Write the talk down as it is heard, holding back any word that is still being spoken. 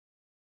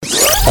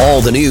All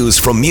the news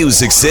from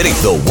Music City.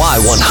 The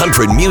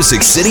Y100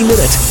 Music City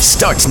Minute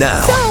starts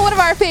now. So one of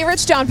our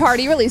favorites, Jon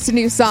Pardi, released a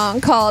new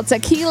song called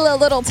Tequila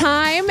Little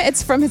Time.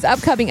 It's from his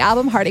upcoming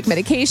album, Heartache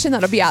Medication,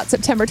 that'll be out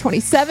September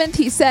 27th.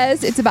 He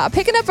says it's about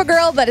picking up a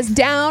girl that is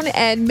down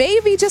and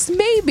maybe, just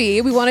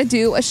maybe, we want to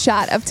do a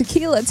shot of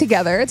tequila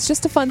together. It's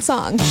just a fun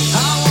song.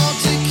 I want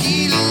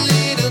tequila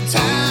little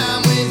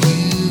time with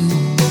you.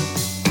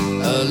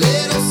 A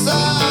little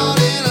salt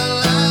and a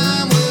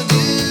lime will do.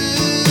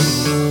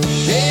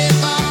 Hey,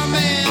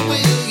 barman, will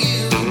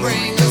you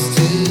bring us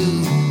to?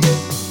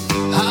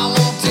 I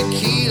want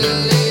tequila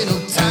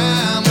little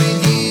time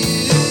with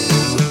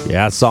you.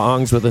 Yeah,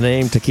 songs with the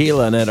name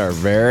Tequila in it are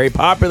very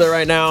popular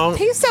right now.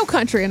 He's so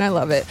country, and I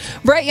love it.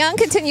 Brett Young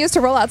continues to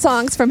roll out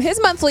songs from his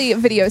monthly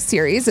video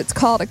series. It's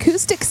called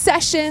Acoustic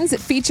Sessions. It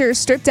features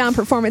stripped-down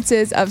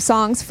performances of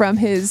songs from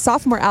his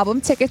sophomore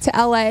album, Ticket to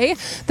L.A.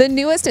 The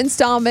newest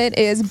installment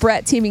is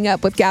Brett teaming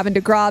up with Gavin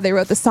DeGraw. They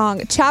wrote the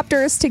song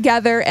Chapters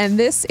together, and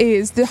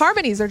the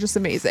harmonies are just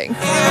amazing.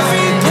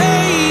 Every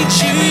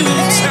page you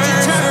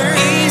turn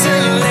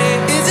easily.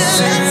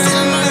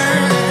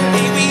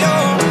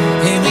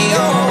 Here we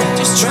go,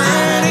 just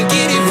trying to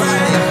get it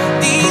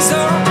right. These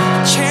are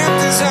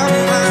chapters of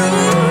my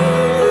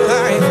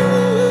life.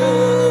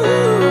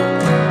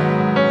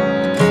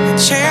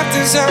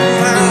 Chapters of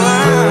my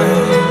life.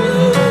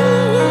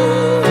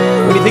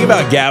 When you think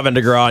about Gavin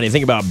DeGraw and you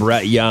think about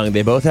Brett Young,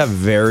 they both have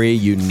very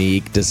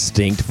unique,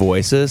 distinct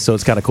voices, so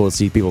it's kind of cool to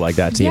see people like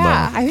that team up.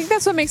 Yeah, I think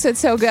that's what makes it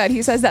so good.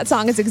 He says that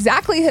song is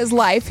exactly his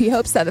life. He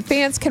hopes that the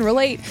fans can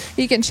relate.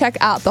 You can check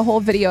out the whole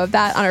video of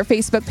that on our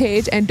Facebook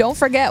page. And don't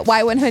forget,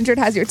 Y100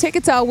 has your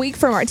tickets all week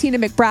for Martina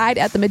McBride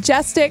at the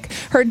Majestic.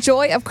 Her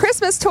Joy of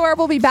Christmas tour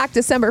will be back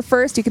December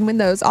 1st. You can win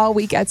those all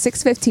week at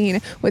 6:15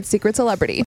 with Secret Celebrity.